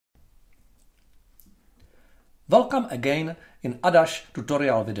Welcome again in Adash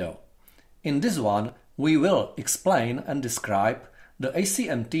tutorial video. In this one we will explain and describe the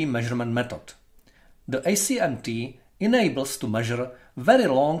ACMT measurement method. The ACMT enables to measure very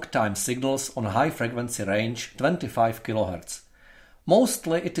long time signals on high frequency range 25 kHz.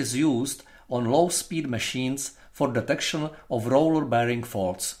 Mostly it is used on low speed machines for detection of roller bearing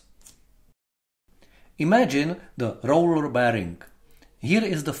faults. Imagine the roller bearing. Here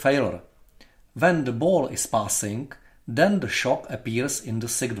is the failure. When the ball is passing, then the shock appears in the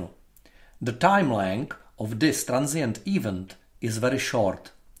signal. The time length of this transient event is very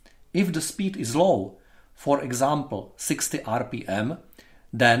short. If the speed is low, for example 60 rpm,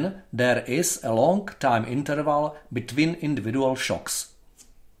 then there is a long time interval between individual shocks.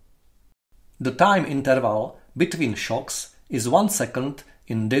 The time interval between shocks is 1 second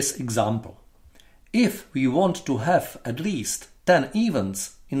in this example. If we want to have at least 10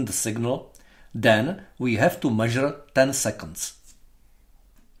 events in the signal, then we have to measure 10 seconds.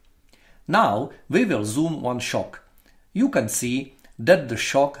 Now we will zoom one shock. You can see that the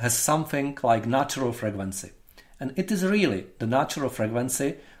shock has something like natural frequency, and it is really the natural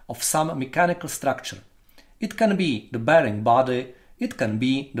frequency of some mechanical structure. It can be the bearing body, it can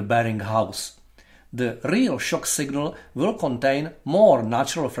be the bearing house. The real shock signal will contain more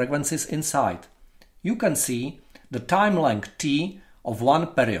natural frequencies inside. You can see the time length t of one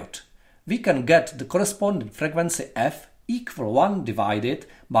period. We can get the corresponding frequency f equal 1 divided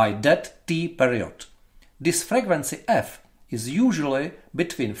by that t period. This frequency f is usually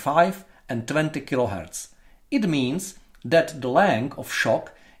between 5 and 20 kHz. It means that the length of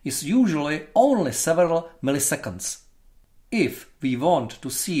shock is usually only several milliseconds. If we want to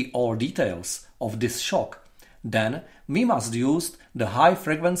see all details of this shock, then we must use the high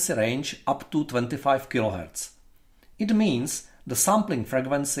frequency range up to 25 kHz. It means the sampling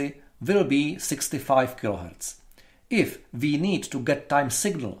frequency will be 65 kHz. If we need to get time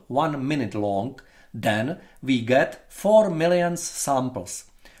signal 1 minute long, then we get 4 million samples.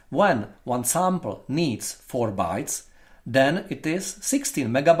 When one sample needs 4 bytes, then it is 16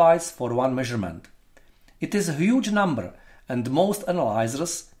 megabytes for one measurement. It is a huge number and most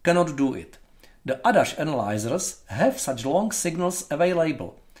analyzers cannot do it. The Adash analyzers have such long signals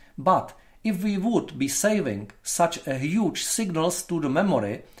available, but if we would be saving such a huge signals to the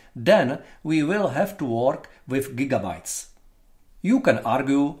memory, then we will have to work with gigabytes. You can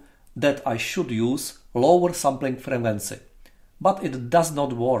argue that I should use lower sampling frequency, but it does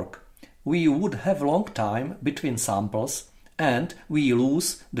not work. We would have long time between samples and we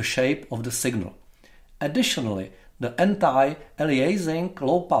lose the shape of the signal. Additionally, the anti-aliasing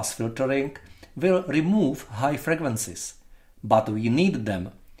low-pass filtering will remove high frequencies, but we need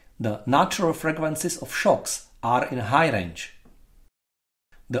them. The natural frequencies of shocks are in high range.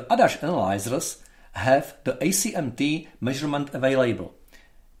 The Adash analyzers have the ACMT measurement available.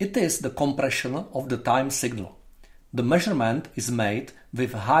 It is the compression of the time signal. The measurement is made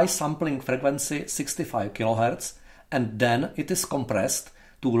with high sampling frequency 65 kHz and then it is compressed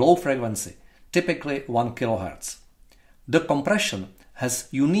to low frequency, typically 1 kHz. The compression has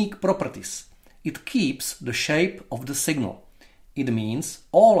unique properties. It keeps the shape of the signal. It means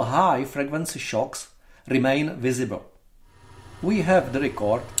all high frequency shocks remain visible. We have the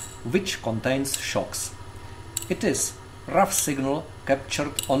record which contains shocks. It is rough signal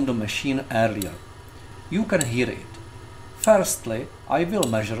captured on the machine earlier. You can hear it. Firstly, I will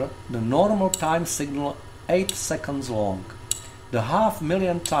measure the normal time signal 8 seconds long. The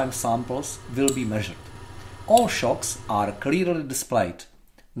 500,000 time samples will be measured. All shocks are clearly displayed.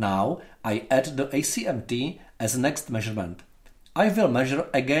 Now I add the ACMT as next measurement. I will measure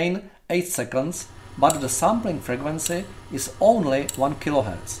again 8 seconds, but the sampling frequency is only 1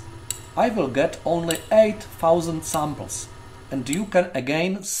 kHz. I will get only 8,000 samples, and you can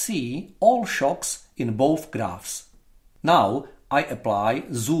again see all shocks in both graphs. Now I apply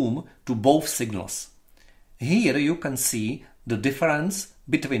zoom to both signals. Here you can see the difference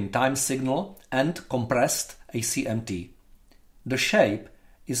between time signal and compressed ACMT. The shape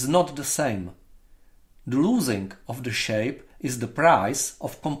is not the same. The losing of the shape is the price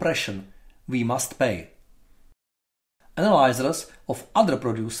of compression we must pay. Analyzers of other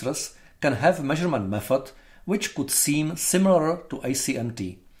producers can have measurement method which could seem similar to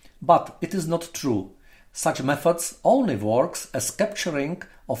ACMT, but it is not true. Such methods only works as capturing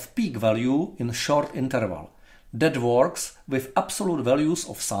of peak value in short interval. That works with absolute values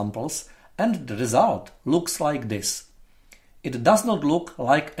of samples and the result looks like this. It does not look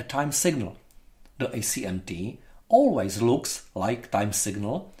like a time signal. The ACMT always looks like time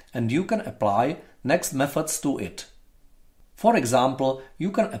signal and you can apply next methods to it. For example,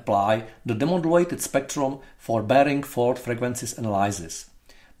 you can apply the demodulated spectrum for bearing fault frequencies analysis.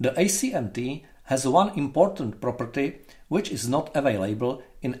 The ACMT has one important property which is not available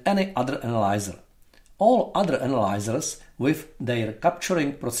in any other analyzer. All other analyzers with their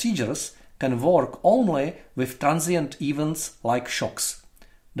capturing procedures can work only with transient events like shocks.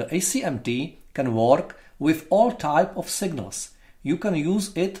 The ACMT can work with all types of signals. You can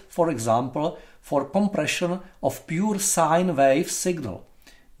use it, for example, for compression of pure sine wave signal.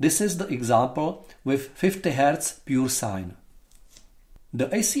 This is the example with 50 Hz pure sine. The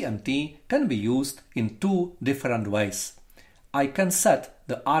ACMT can be used in two different ways. I can set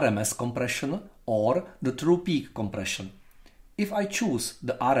the RMS compression or the true peak compression. If I choose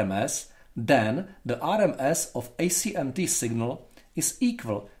the RMS, then the RMS of ACMT signal is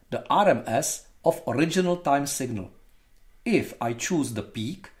equal to the RMS of original time signal. If I choose the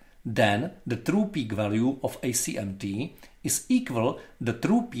peak, then the true peak value of ACMT is equal to the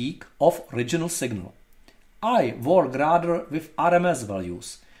true peak of original signal. I work rather with RMS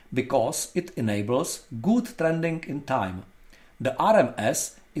values because it enables good trending in time. The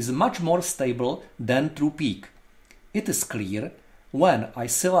RMS is much more stable than true peak. It is clear when I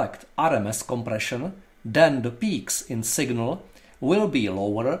select RMS compression, then the peaks in signal will be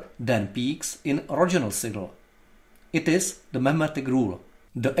lower than peaks in original signal. It is the mathematic rule.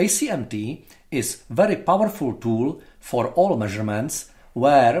 The ACMT is a very powerful tool for all measurements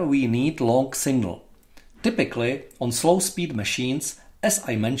where we need long signal, typically on slow speed machines as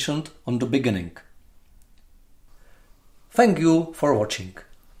I mentioned on the beginning. Thank you for watching.